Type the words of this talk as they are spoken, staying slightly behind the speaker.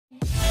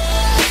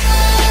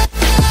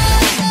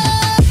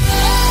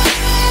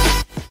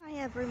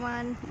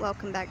everyone,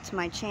 welcome back to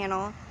my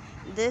channel.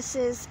 This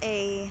is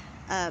a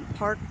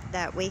park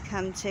that we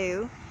come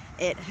to.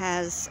 It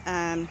has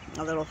a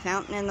little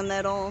fountain in the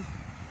middle,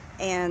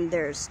 and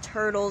there's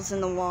turtles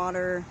in the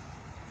water.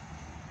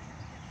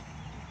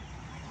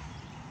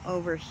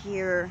 Over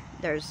here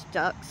there's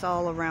ducks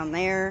all around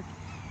there.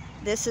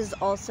 This is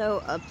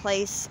also a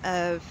place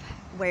of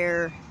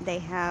where they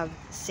have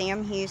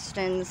Sam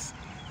Houston's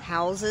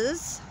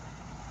houses,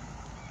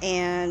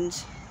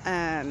 and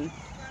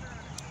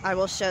I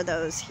will show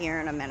those here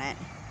in a minute.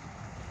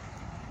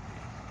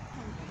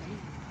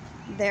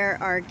 There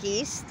are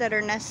geese that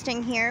are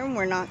nesting here.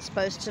 We're not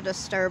supposed to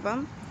disturb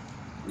them,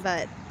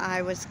 but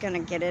I was gonna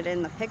get it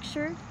in the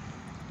picture.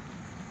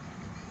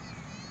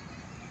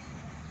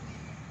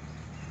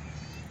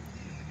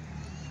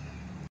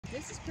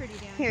 This is pretty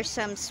down Here's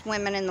some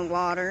swimming in the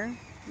water,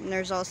 and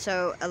there's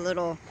also a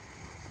little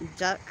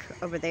duck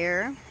over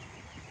there.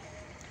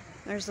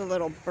 There's a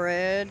little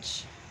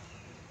bridge.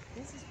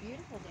 This is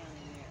beautiful down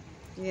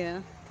in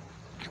Yeah.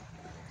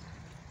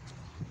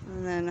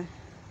 And then a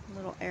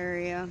little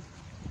area.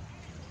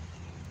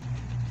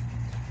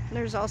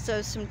 There's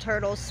also some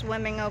turtles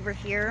swimming over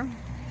here,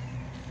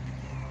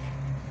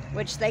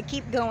 which they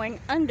keep going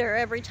under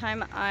every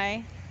time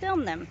I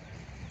film them.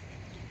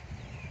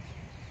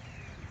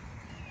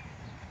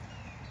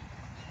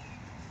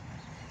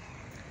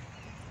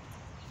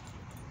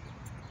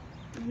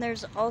 And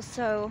there's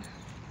also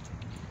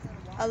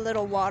a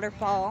little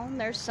waterfall.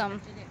 There's some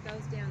there. And it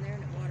goes down there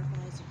and it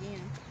waterfalls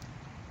again.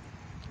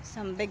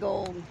 Some big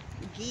old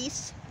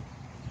geese.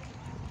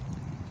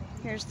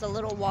 Here's the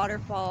little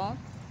waterfall.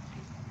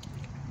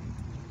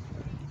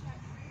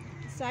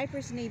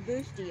 Cypress knee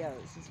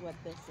bustios is what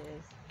this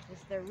is.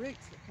 It's their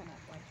roots that come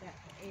up like that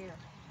for air.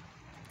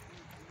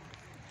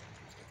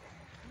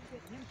 I'm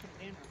getting him some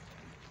dinner.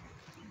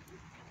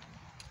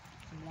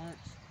 Some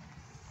lunch.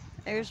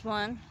 There's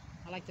one.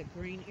 I like the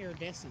green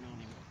iridescent on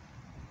him.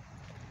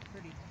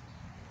 Pretty.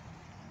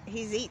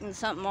 He's eating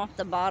something off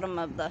the bottom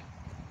of the...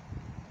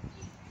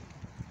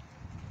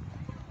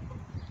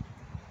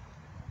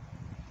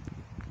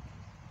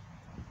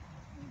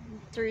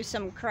 Threw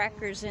some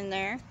crackers in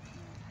there.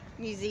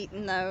 He's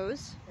eating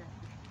those.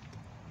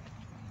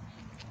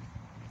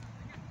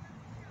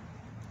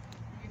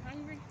 You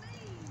hungry?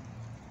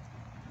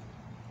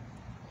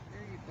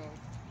 There you go.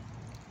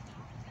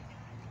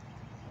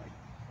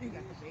 You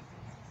got the bacon.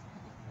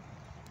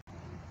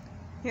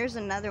 Here's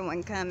another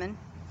one coming.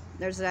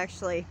 There's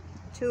actually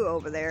two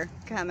over there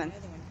coming.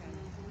 Another one coming.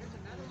 There's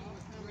another one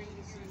coming.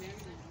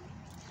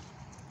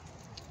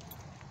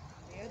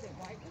 The other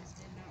white ones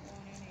did not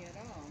want any at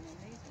all, and then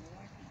these are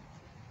like them.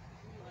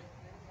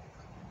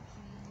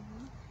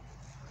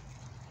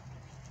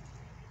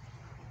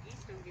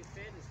 Geese don't get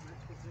fed as much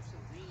because they're so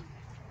lean.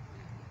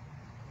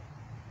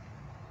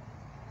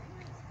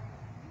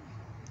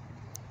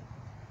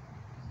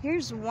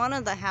 Here's one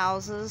of the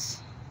houses,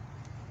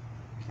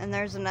 and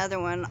there's another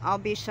one. I'll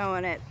be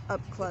showing it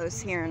up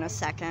close here in a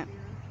second.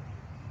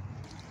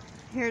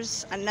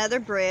 Here's another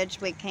bridge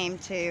we came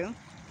to.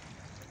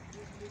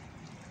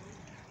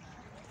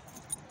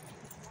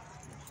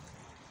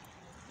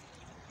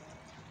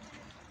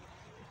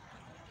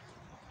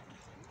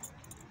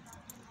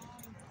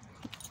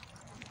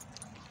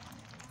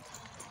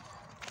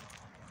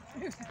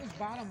 His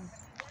bottom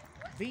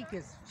beak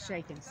is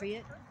shaking, see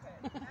it?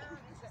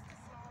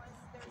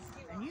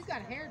 And you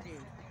got a hairdo.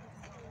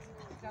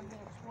 Got a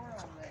little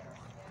swirl there.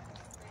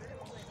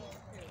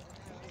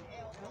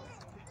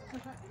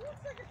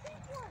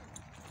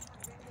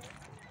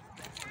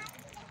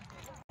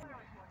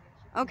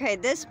 Okay,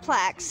 this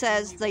plaque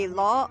says the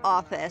law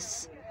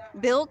office,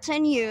 built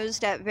and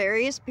used at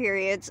various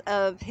periods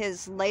of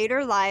his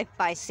later life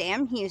by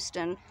Sam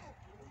Houston.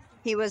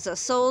 He was a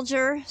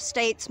soldier,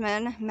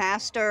 statesman,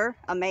 master,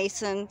 a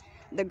mason,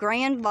 the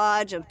Grand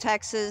Lodge of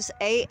Texas,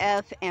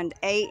 AF and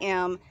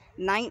AM,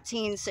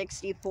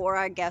 1964,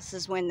 I guess,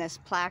 is when this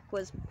plaque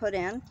was put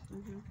in.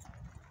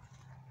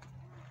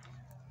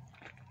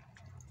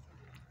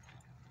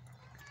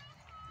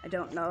 I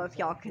don't know if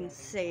y'all can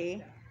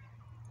see.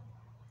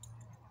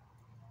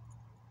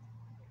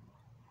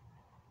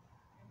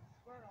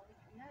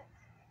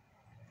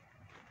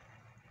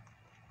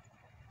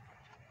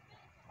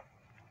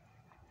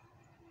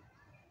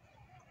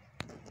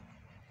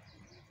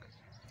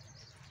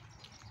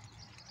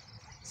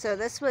 So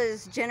this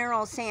was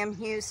General Sam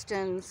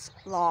Houston's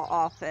law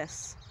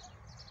office.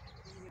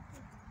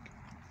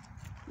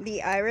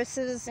 The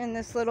irises in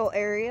this little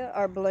area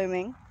are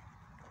blooming.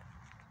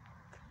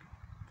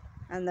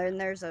 And then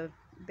there's a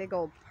big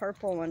old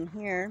purple one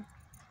here.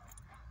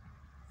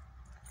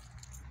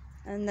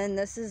 And then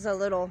this is a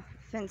little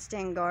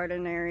fenced-in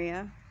garden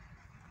area.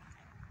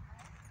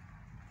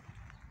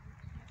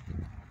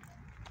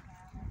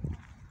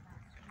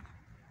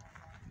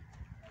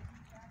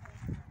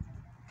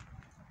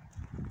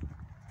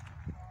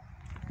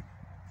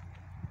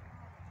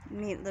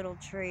 Neat little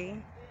tree.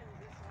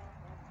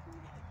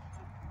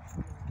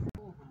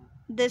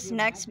 this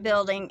next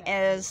building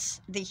is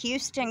the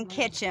Houston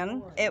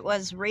Kitchen. It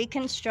was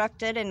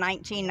reconstructed in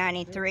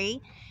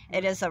 1993.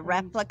 It is a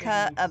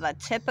replica of a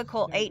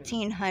typical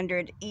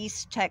 1800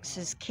 East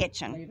Texas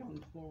kitchen.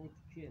 Well,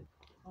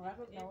 I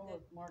don't know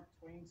if Mark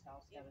Twain's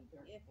house had a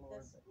dirt floor.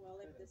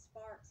 If the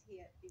sparks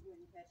hit, it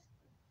wouldn't touch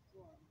the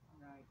floor.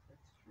 Right,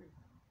 that's true.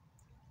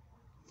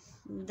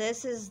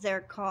 This is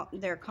they're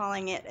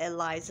calling it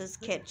Eliza's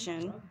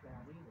Kitchen.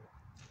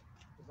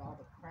 Because all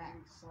the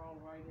cracks are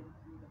all right in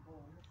through the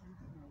hole.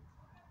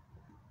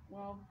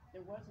 Well,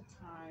 there was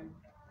a time.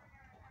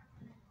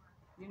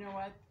 You know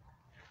what?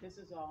 This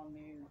is all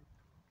new.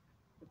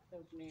 With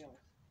those nails.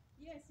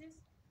 Yes,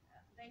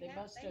 They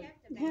must have.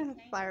 Yeah,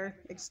 fire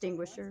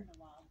extinguisher.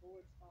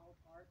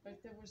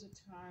 But there was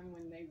a time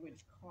when they would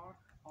caulk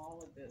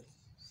all of this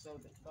so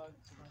that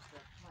bugs and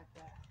stuff like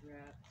that.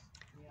 Rats.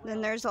 Yeah.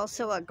 Then there's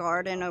also a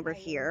garden over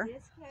here In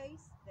this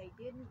case, they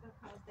didn't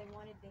because they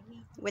wanted the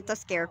heat to with be a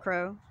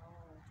scarecrow.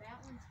 That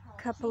one's called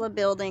Couple of cheap.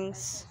 buildings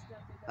That's that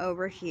stuff that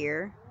over goes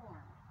here. warm.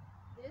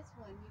 This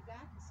one, you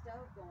got the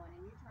stove going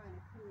and you're trying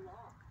to cool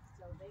off,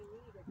 so they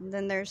need And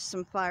then there's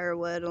some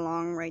firewood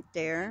along right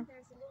there.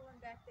 There's a little one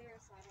back there,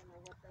 so I don't know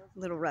what those.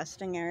 Little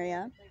resting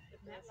area.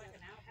 That's like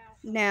an outhouse.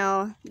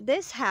 Now,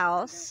 this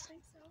house,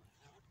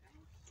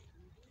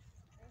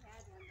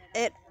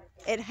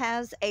 it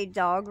has a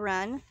dog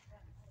run,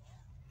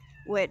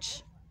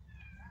 which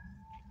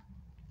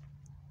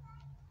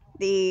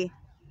this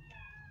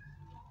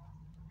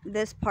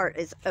part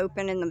is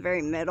open in the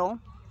very middle.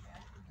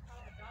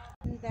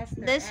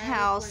 This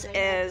house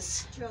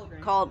is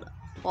called,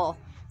 well,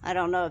 I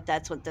don't know if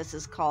that's what this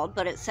is called,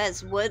 but it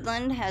says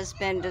Woodland has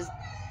been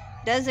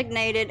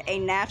designated a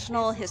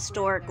National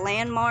Historic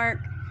Landmark.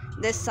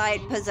 This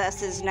site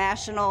possesses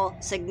national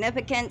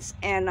significance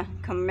in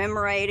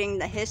commemorating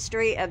the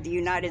history of the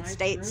United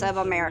States of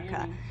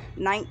America.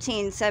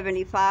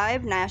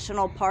 1975,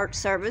 National Park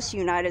Service,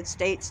 United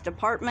States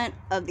Department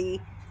of the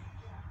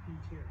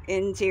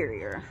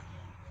Interior.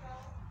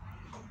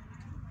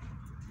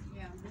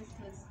 Yeah, this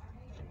was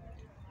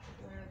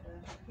where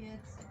the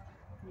kids.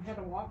 You had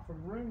to walk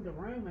from room to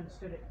room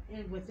instead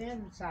of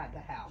within inside the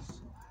house.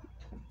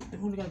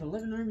 When you got the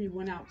living room, you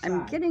went outside.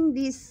 I'm getting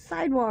these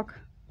sidewalk.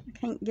 I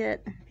can't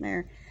get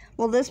there.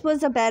 Well, this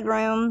was a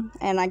bedroom,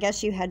 and I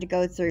guess you had to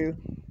go through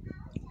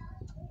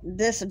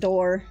this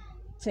door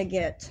to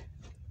get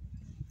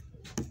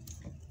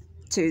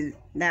to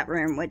that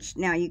room, which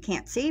now you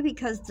can't see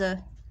because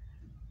the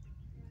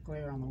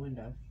glare on the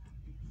window.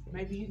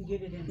 Maybe you can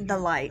get it in the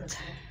light.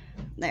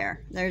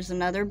 There's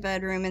another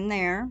bedroom in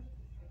there.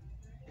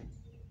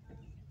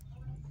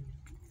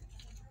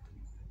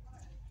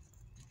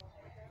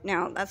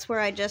 Now, that's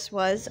where I just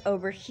was.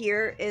 Over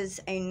here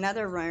is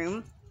another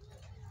room.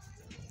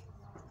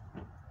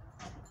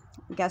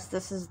 I guess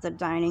this is the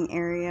dining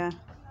area.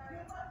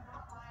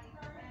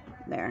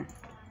 There.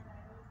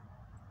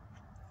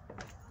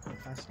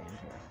 If I stand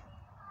here,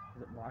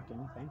 does it block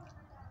anything?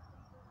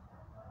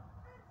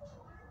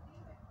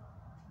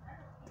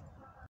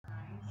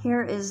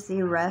 Here is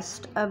the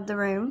rest of the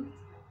room.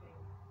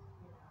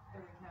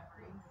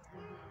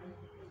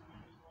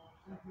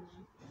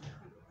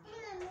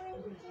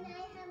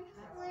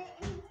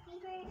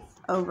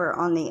 Over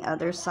on the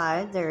other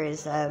side, there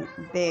is a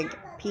big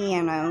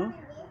piano,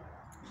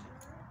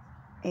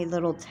 a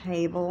little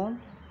table.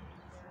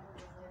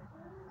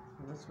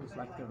 Well, this was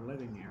like the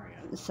living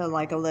area. So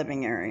like a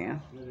living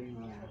area. Living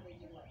room.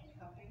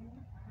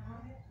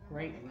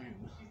 Great room.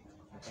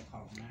 What they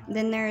call them now.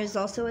 Then there is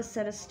also a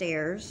set of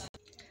stairs.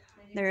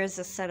 There is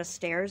a set of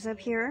stairs up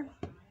here.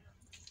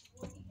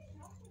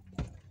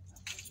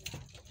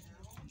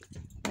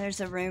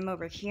 There's a room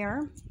over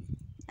here.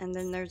 And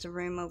then there's a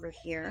room over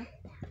here.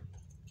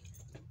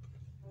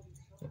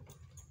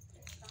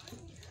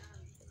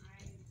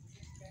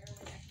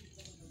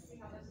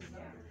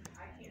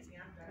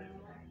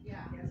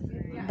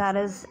 That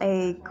is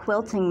a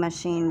quilting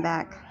machine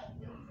back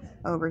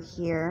over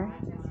here.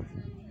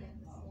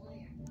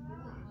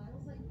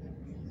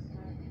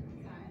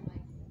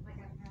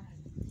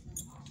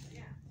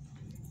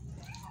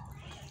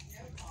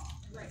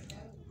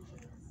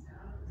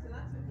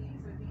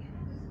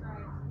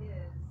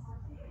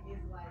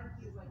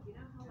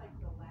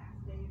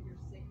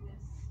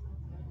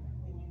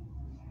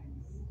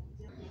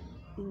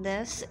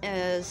 This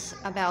is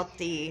about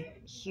the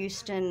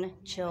Houston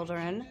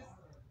children.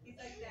 He's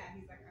like that.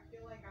 He's like, I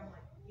feel like I'm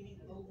like getting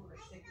over a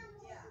sickness.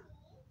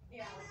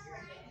 Yeah, like you're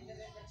at the end of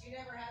it, but you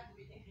never had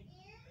the beginning.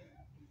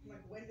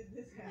 Like, when did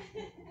this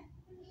happen?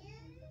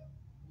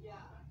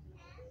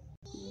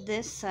 Yeah.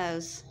 This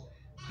says,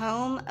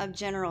 Home of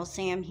General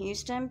Sam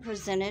Houston,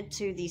 presented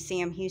to the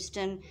Sam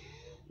Houston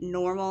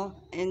Normal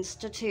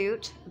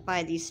Institute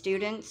by the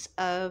students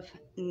of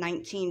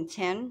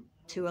 1910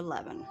 to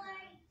 11.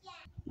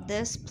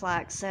 This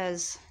plaque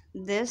says,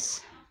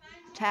 this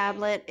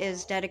tablet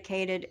is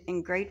dedicated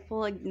in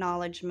grateful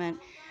acknowledgement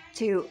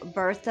to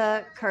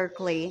Bertha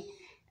Kirkley,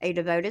 a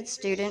devoted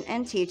student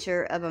and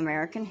teacher of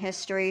American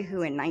history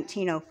who in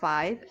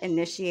 1905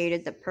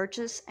 initiated the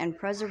purchase and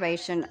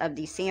preservation of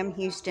the Sam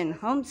Houston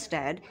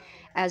homestead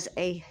as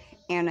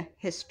an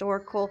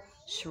historical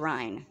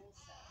shrine.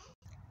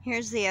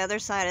 Here's the other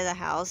side of the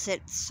house.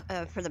 It's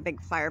for the big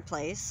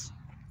fireplace.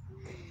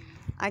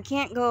 I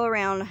can't go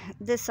around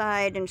this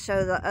side and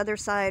show the other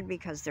side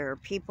because there are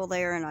people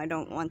there and I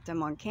don't want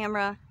them on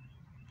camera.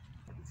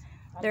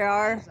 There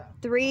are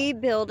 3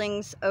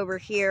 buildings over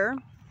here.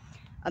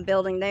 A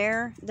building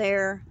there,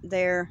 there,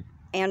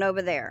 and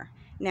over there.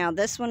 Now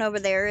this one over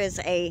there is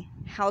a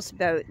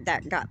houseboat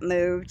that got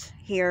moved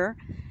here,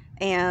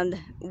 and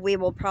we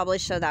will probably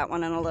show that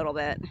one in a little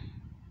bit.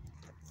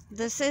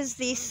 This is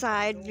the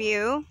side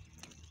view.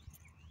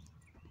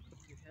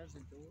 It has a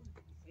door.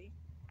 See?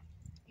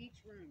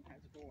 Each room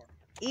has a door.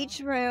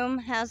 Each room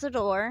has a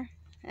door,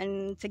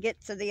 and to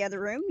get to the other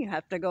room, you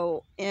have to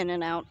go in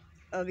and out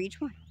of each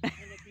one. And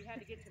if you had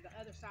to get to the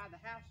other side of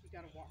the house, you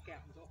got to walk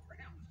out and go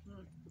around.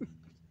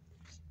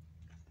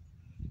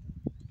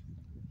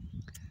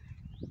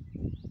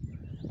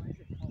 Why is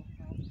it called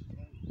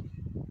houseboat?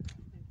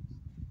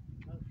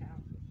 Boat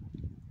house.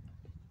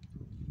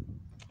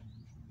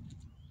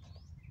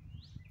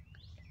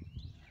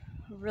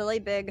 Really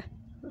big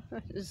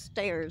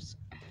stairs.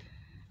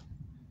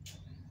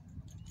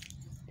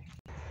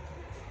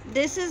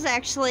 This is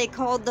actually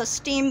called the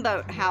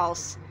Steamboat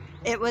House.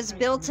 It was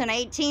built in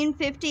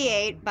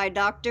 1858 by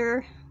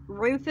Dr.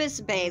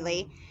 Rufus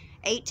Bailey,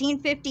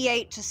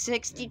 1858 to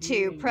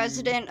 62,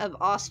 president of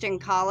Austin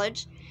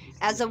College,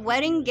 as a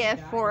wedding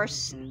gift for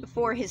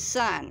his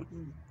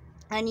son.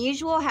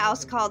 Unusual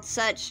house called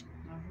such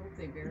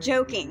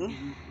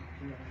joking.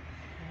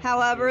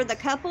 However, the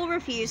couple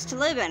refused to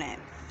live in it.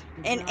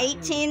 In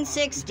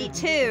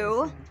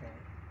 1862,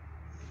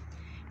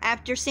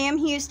 after Sam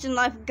Houston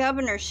left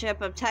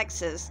governorship of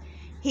Texas,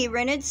 he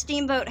rented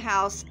Steamboat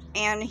House,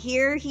 and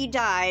here he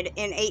died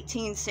in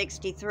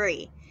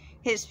 1863.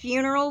 His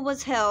funeral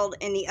was held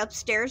in the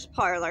upstairs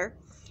parlor.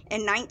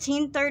 In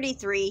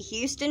 1933,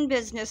 Houston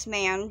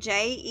businessman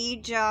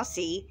J.E.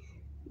 Jossie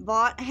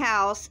bought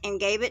house and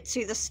gave it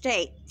to the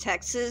state.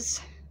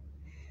 Texas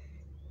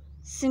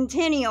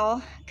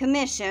Centennial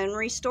Commission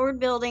restored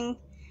building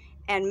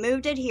and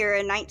moved it here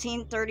in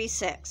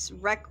 1936.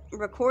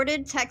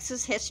 Recorded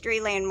Texas history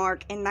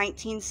landmark in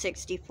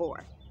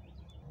 1964.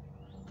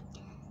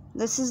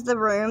 This is the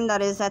room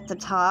that is at the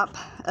top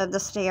of the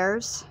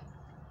stairs.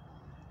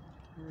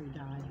 Where he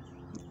died.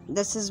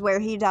 This is where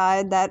he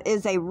died. That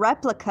is a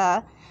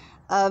replica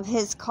of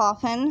his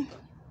coffin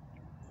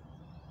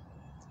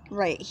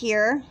right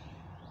here.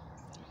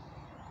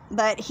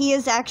 But he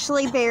is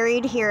actually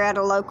buried here at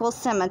a local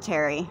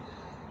cemetery.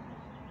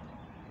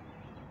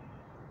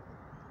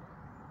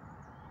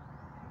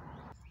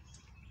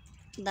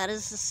 That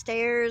is the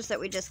stairs that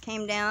we just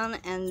came down,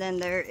 and then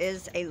there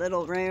is a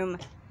little room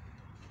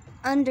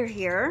under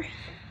here.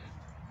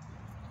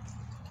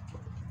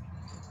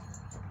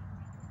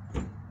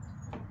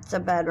 It's a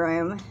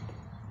bedroom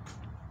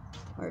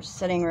or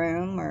sitting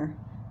room, or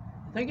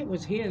I think it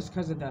was his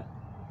because of the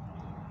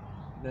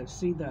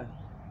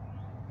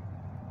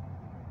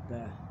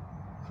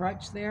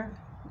crutch there.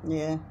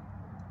 yeah.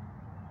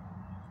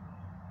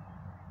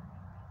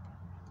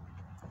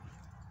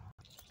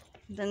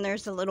 Then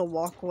there's a little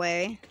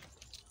walkway.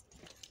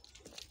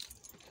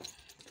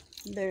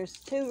 There's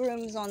 2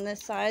 rooms on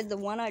this side. The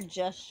one I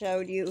just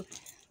showed you,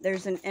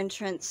 there's an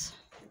entrance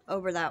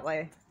over that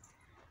way.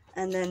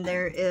 And then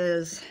there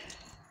is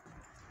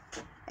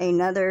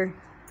another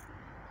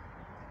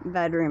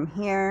bedroom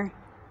here.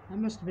 That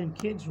must have been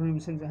kids' room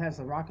since it has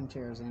the rocking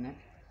chairs in it.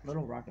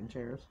 Little rocking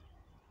chairs.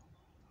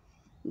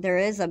 There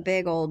is a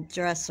big old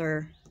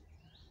dresser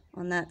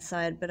on that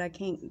side, but I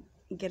can't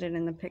get it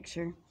in the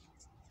picture.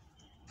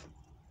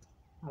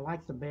 I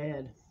like the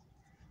bed.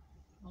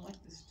 I like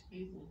this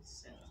table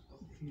setup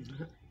over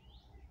here.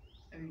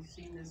 Have you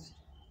seen this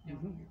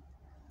down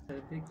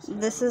here?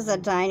 This is a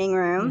dining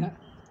room. Yeah.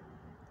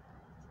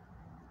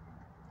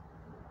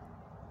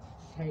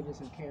 Potatoes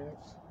and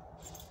carrots.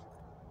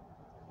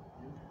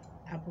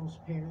 Apples,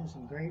 pears,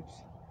 and grapes.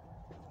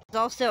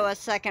 There's also a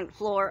second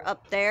floor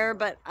up there,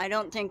 but I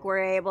don't think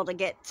we're able to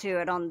get to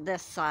it on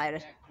this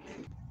side.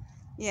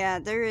 Yeah,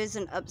 there is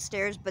an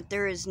upstairs, but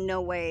there is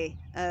no way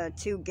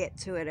to get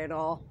to it at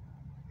all.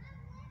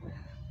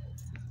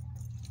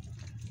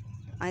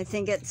 I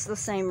think it's the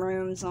same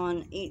rooms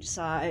on each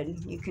side.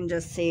 You can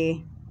just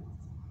see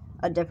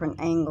a different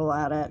angle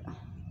at it.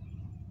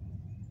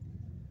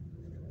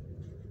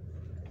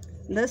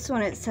 This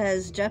one, it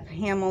says Jeff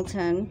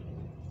Hamilton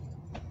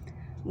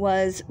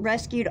was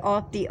rescued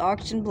off the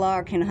auction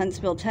block in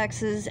Huntsville,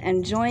 Texas,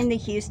 and joined the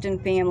Houston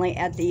family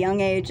at the young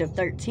age of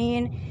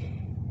 13.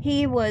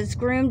 He was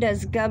groomed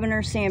as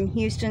Governor Sam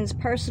Houston's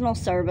personal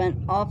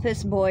servant,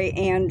 office boy,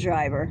 and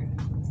driver,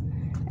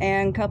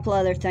 and a couple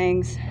other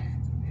things.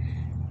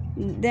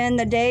 Then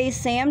the day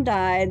Sam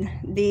died,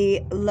 the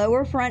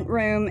lower front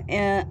room,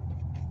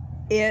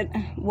 it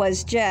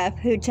was Jeff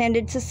who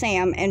tended to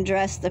Sam and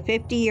dressed the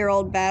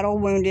 50-year-old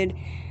battle-wounded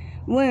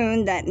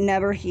wound that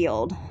never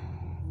healed.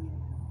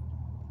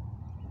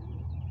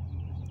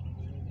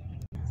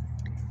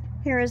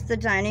 Here is the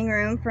dining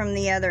room from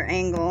the other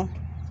angle.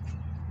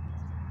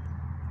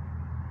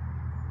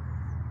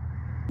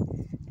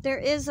 There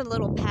is a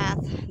little path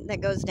that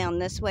goes down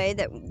this way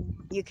that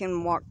you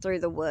can walk through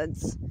the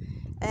woods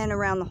and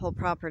around the whole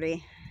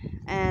property.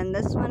 And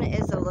this one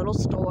is a little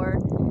store,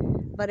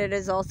 but it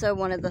is also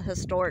one of the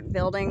historic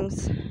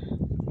buildings.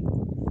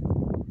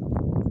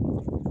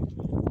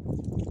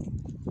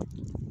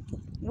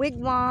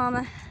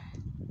 Wigwam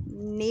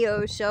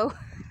Neo Show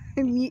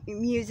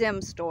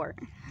Museum store.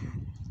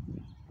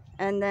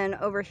 And then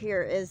over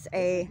here is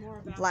a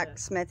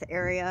blacksmith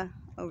area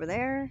over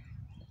there.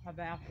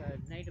 About the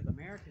Native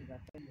Americans, I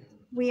think.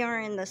 We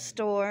are in the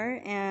store,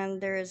 and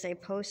there is a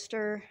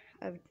poster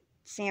of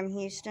Sam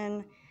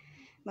Houston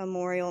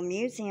Memorial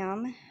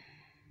Museum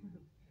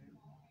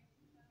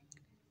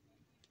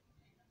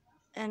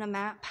and a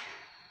map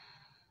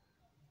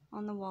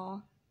on the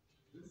wall.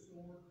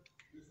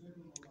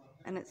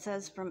 And it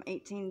says from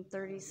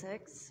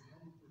 1836.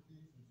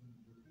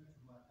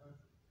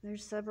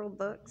 There's several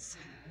books.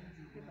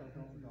 I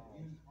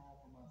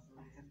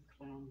have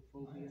clown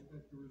phobia. And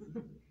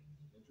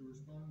to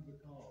respond to the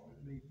call, if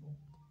needful,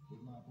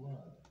 with my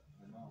blood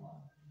and my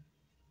life.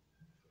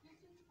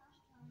 Houston's first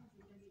term was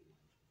a busy one,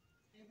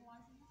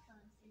 stabilizing the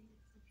currency,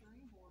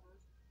 securing borders,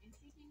 and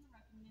seeking the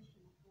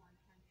recognition of foreign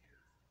countries.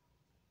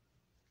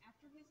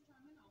 After his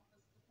term in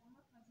office, the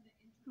former president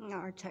introduced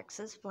Our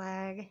Texas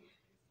flag.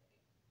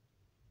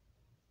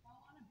 While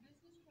on a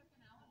business trip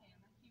in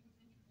Alabama, he was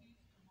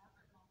introduced to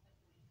Margaret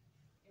Moffett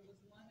Lee. It was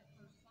love at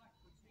first sight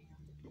for Sam.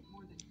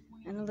 More than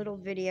 20 And a little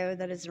video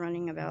that is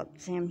running about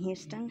Sam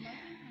Houston. Legend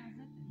has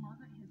it that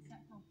Margaret had set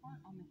her heart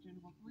on the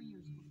general 3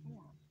 years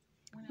before.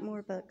 When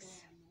More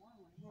books.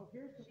 Well,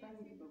 here's the thing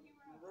with the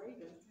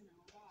Ravens,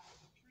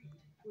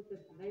 with the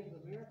Native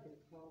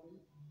Americans called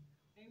him.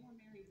 They were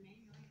married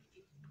May 9th,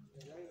 18.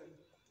 The Ravens.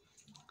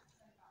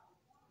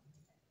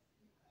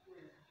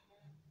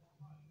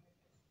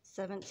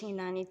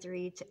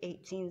 1793 to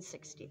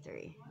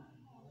 1863.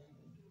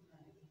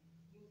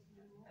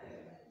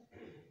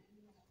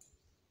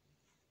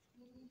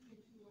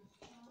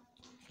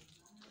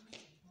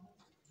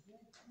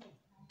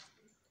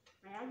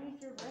 May I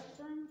use your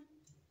restroom?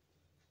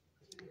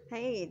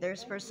 Hey,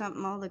 there's for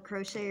something all the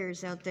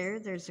crocheters out there.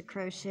 There's a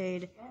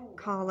crocheted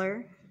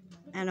collar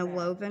and a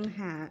woven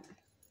hat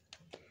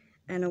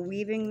and a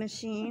weaving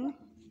machine.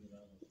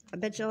 I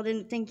bet y'all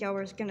didn't think y'all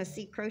was gonna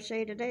see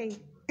crochet today.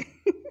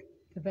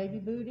 The baby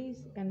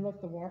booties, and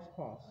look, the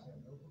washcloths.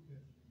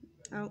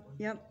 Oh,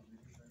 yep.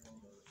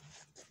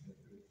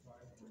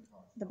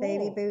 The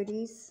baby Cool.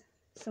 booties,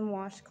 some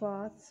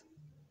washcloths.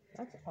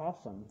 That's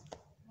awesome.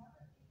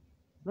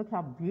 Look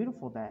how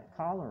beautiful that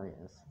collar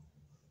is.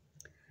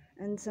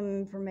 And some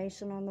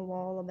information on the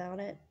wall about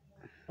it.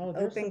 Oh,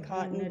 there's Open some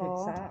cotton hand-knitted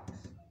ball. socks.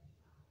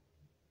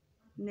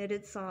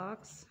 Knitted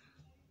socks.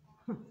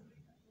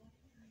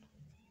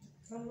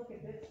 Come look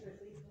at this,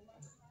 Chrissy.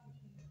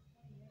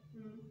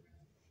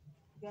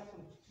 Got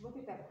some, look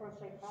at that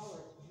crochet collar,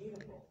 it's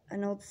beautiful.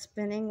 An old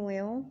spinning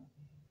wheel.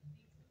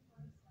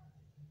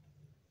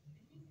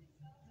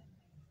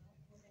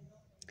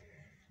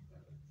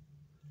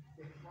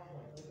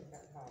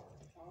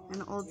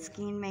 An old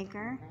skein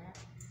maker,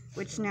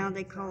 which now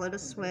they call it a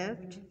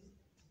Swift.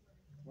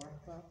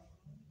 Washcloth.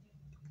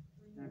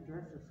 And a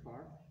dresser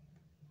scarf.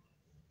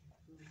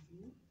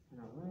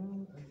 And a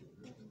loom. And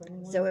a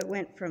spinning wheel. So it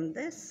went from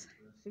this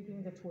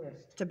Seeking the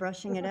twist. to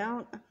brushing it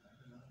out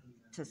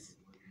to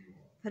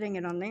putting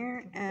it on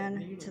there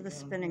and to the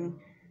spinning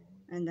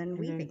and then And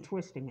weaving. then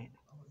twisting it.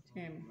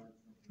 Tim,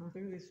 look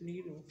at this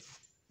needle.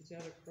 Is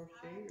that a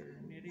crochet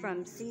or knitting?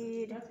 From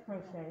seed That's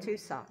crochet. to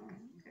sock.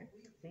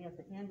 See, at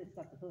the end it's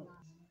got the hook.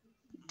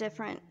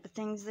 Different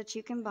things that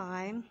you can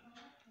buy.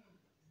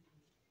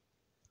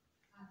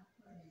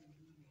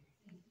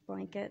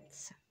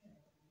 Blankets.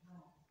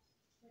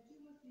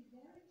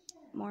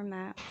 More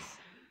maps.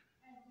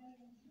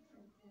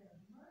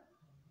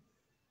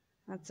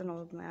 That's an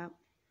old map.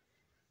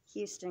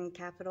 Houston,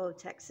 capital of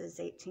Texas,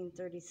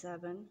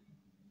 1837.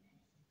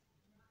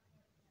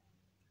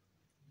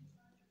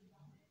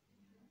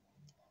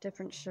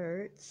 Different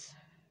shirts.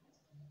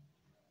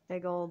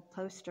 Big old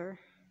poster.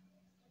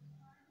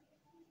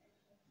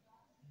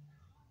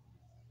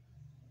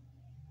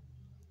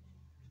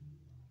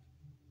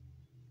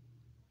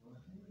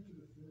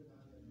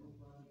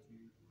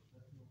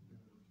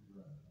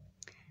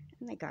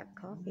 And they got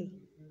coffee.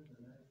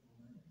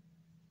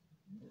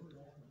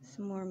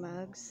 Some more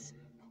mugs.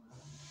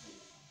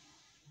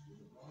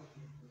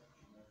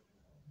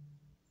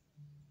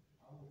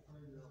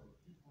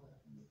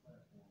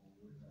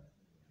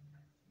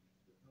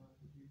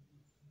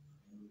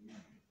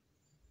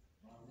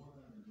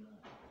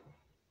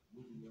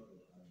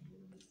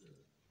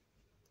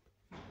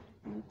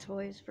 And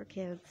toys for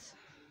kids.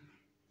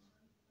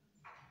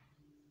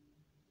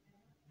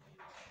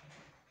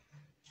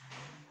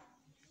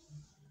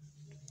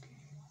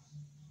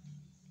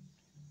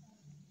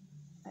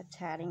 A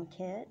tatting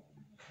kit.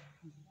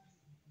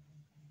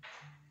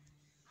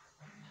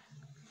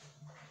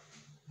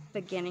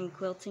 beginning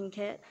quilting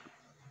kit,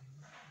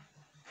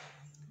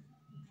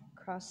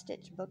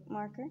 cross-stitch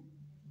bookmarker,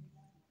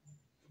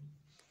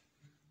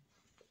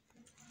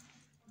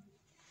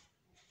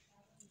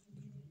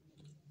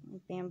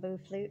 bamboo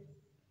flute,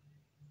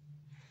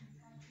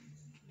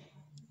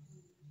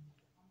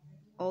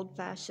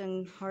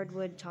 old-fashioned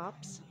hardwood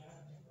tops,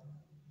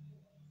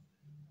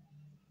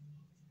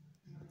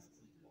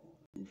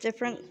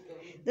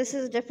 this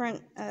is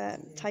different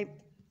type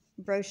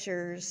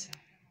brochures.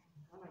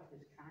 I like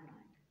this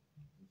canine.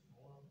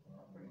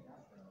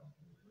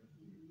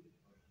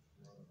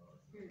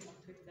 Here, I'll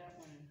take that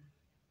one.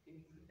 Can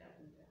you put that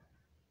in there?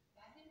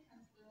 Back in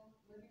Huntsville,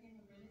 living in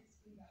the rented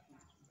Steamboat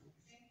House,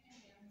 Sam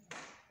came down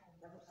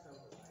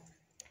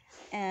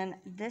And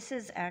this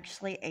is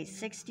actually a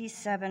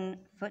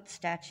 67-foot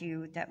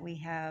statue that we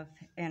have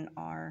in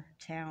our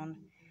town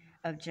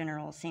of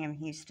General Sam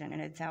Houston,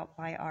 and it's out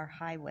by our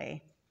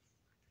highway.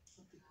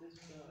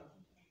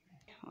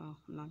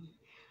 Well,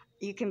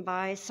 you can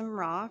buy some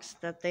rocks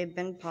that they've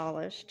been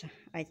polished.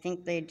 I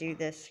think they do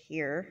this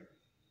here.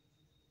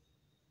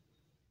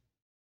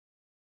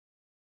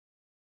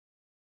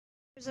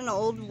 There's an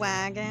old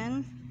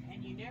wagon.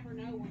 And you never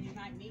know when you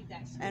might need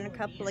that. And a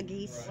couple of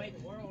geese,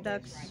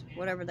 ducks,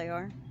 whatever they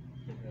are.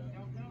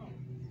 Don't know.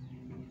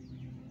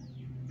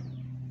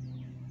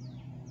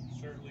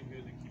 Certainly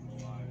good to keep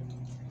alive.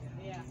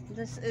 Yeah.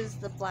 This is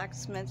the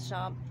blacksmith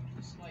shop.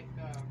 It's like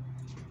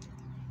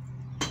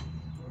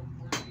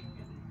woodworking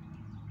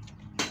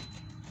and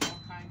all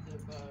kinds of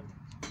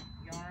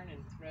yarn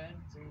and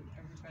threads, and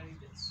everybody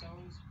that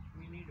sews,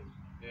 we need them.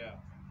 Yeah.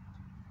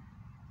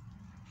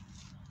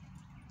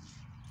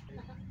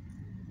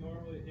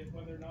 Normally,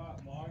 when they're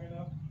not long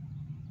enough,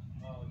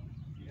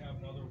 you have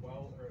another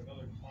welt or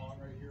another tong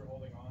right here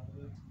holding on to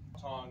this.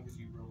 Tong, because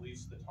you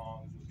release the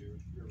tongs with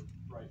your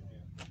right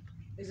hand.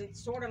 Is it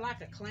sort of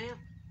like a clamp?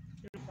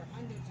 For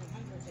hundreds and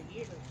hundreds of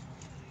years.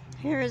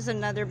 Here is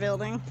another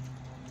building.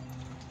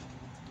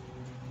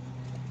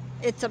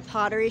 It's a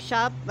pottery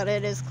shop, but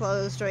it is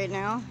closed right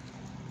now.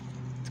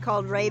 It's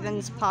called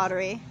Raven's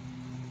Pottery.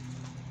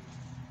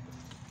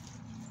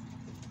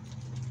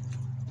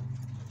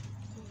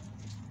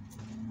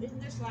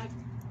 Isn't this like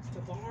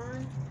the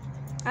barn?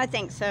 I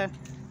think so.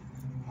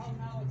 Oh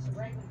no, it's the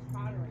Raven's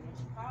Pottery.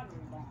 It's a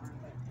pottery barn,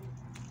 but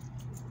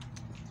it's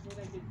where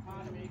they do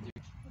pottery.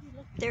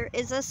 There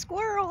is a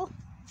squirrel.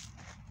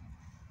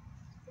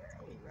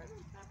 Right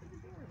on top of the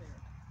door there.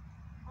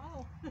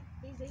 Oh,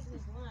 he's eating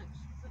his lunch.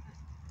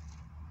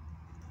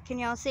 Can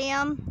y'all see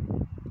him?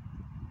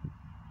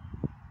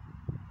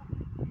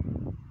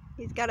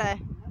 He's got a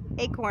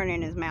acorn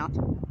in his mouth.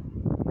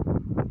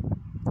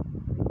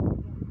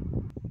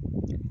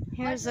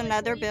 Here's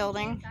another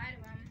building.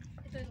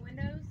 If there's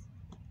windows.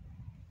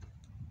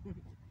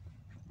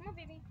 Come on,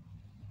 baby.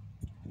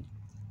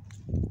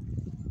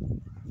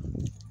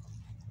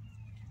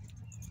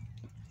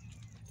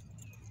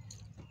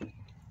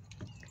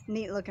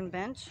 Neat looking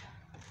bench.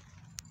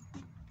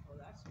 Oh,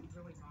 that's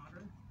really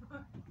modern.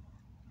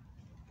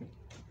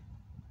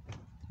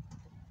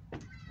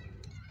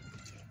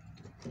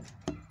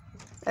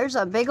 There's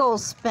a big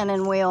old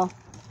spinning wheel.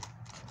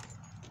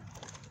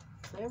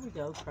 There we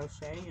go,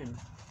 crocheting.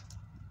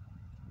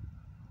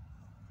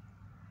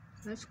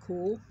 That's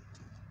cool.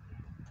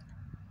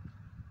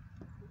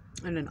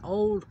 And an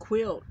old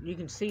quilt. You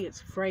can see it's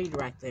frayed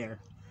right there.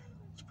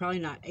 It's probably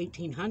not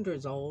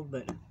 1800s old,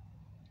 but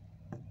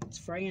it's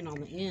fraying on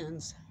the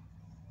ends.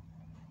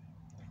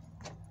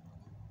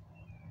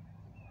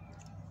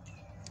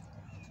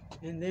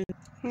 And then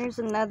Here's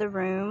another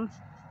room.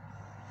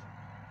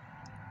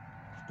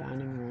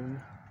 dining room.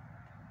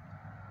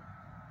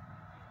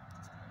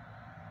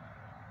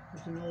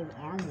 There's an old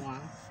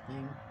armoire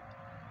thing.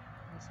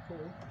 That's cool.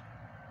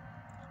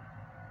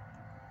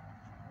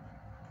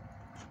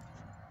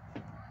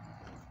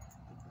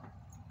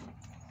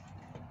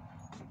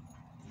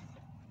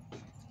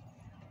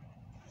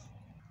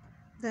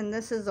 Then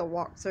this is a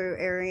walkthrough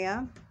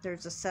area.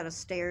 There's a set of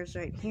stairs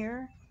right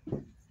here.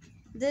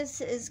 This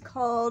is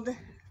called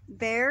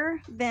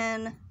Bear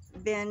Bend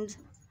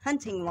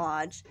Hunting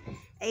Lodge,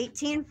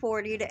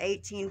 1840 to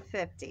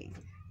 1850.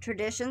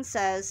 Tradition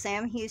says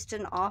Sam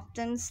Houston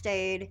often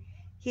stayed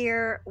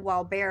here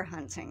while bear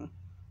hunting.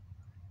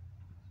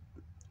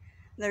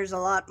 There's a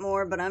lot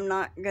more, but I'm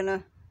not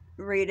gonna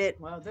read it.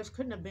 Well, this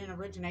couldn't have been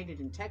originated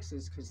in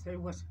Texas because there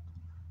was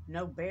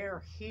no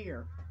bear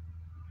here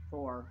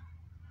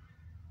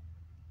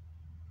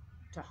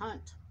to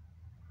hunt.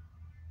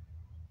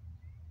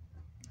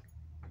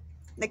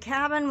 The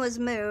cabin was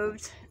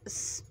moved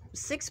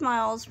 6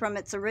 miles from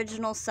its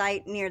original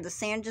site near the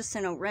San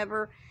Jacinto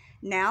River,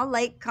 now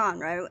Lake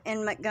Conroe,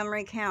 in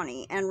Montgomery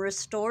County, and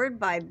restored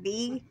by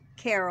B.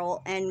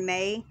 Carroll and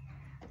May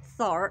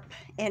Tharp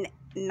in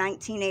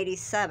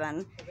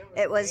 1987.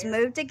 It was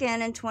moved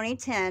again in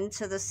 2010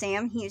 to the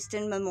Sam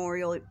Houston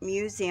Memorial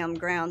Museum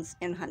grounds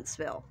in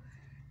Huntsville.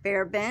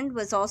 Bear Bend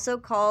was also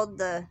called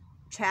the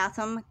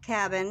Chatham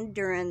Cabin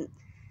during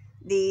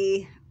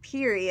the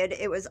period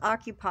it was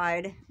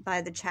occupied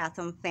by the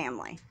Chatham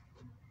family.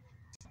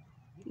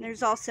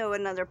 There's also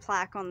another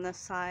plaque on this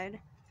side.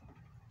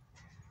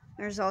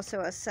 There's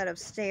also a set of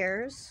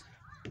stairs.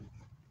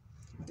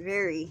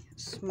 Very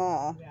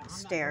small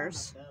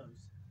stairs.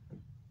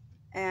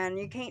 And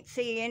you can't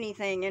see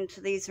anything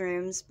into these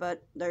rooms,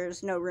 but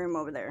there's no room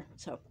over there.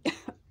 So,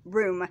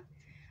 room.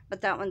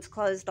 But that one's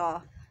closed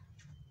off.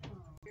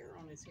 Hair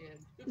on his head.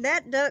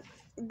 That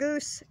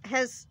goose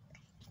has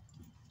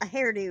a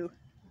hairdo.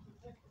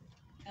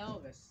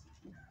 Elvis.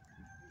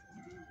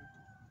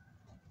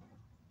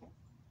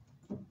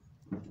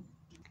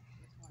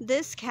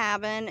 This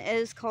cabin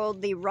is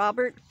called the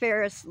Robert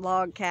Ferris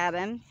Log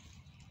Cabin.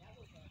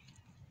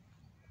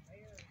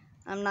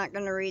 I'm not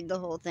going to read the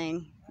whole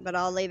thing, but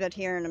I'll leave it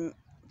here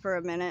for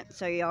a minute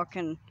so y'all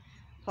can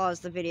pause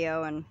the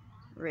video and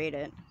read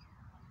it.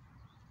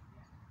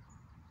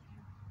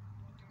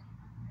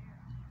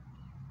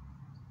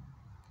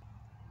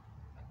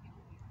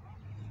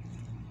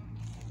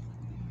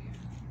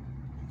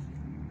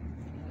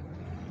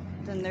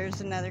 Then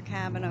there's another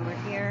cabin over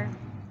here.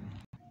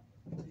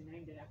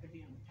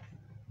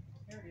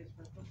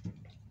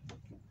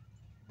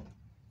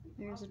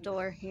 There's a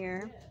door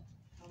here.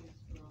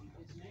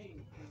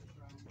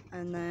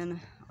 And then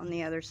on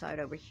the other side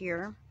over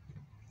here.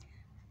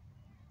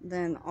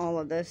 Then all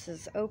of this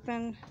is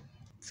open.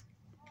 It's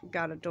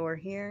got a door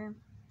here.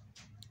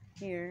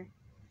 Here.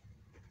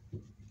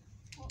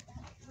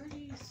 Where do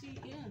you see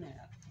in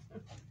at?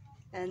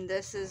 And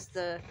this is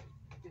the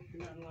If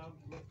you're not allowed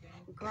to look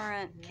in.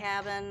 current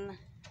cabin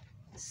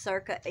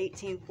circa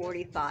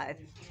 1845.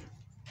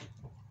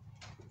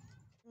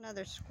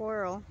 Another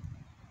squirrel.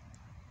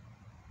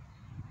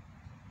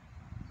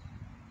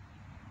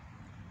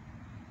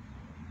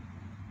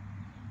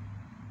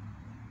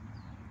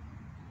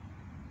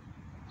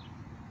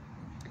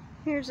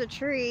 Here's a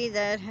tree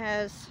that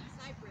has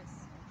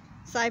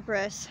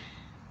cypress.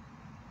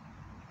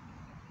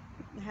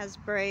 It has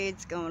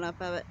braids going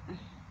up of it.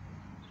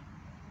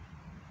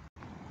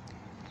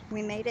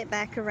 We made it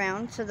back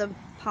around to the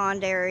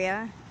pond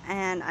area,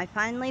 and I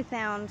finally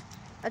found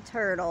a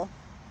turtle.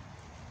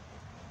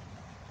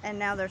 And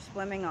now they're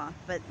swimming off,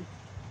 but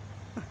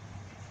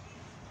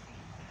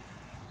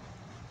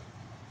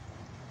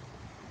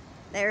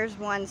there's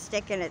one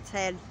sticking its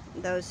head,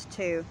 those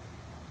two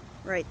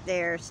right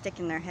there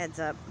sticking their heads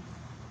up.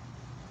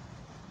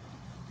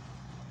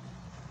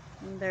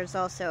 And there's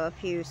also a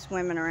few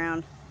swimming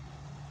around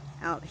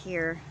out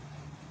here.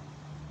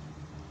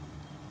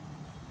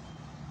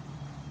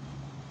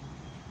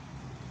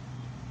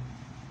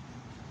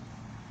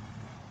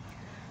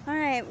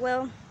 Alright,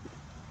 well,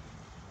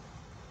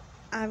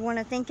 I want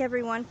to thank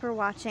everyone for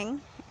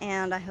watching,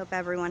 and I hope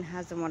everyone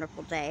has a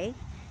wonderful day.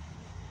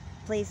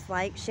 Please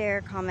like,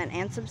 share, comment,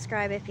 and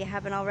subscribe if you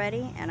haven't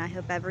already, and I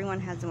hope everyone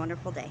has a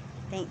wonderful day.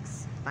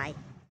 Thanks. Bye.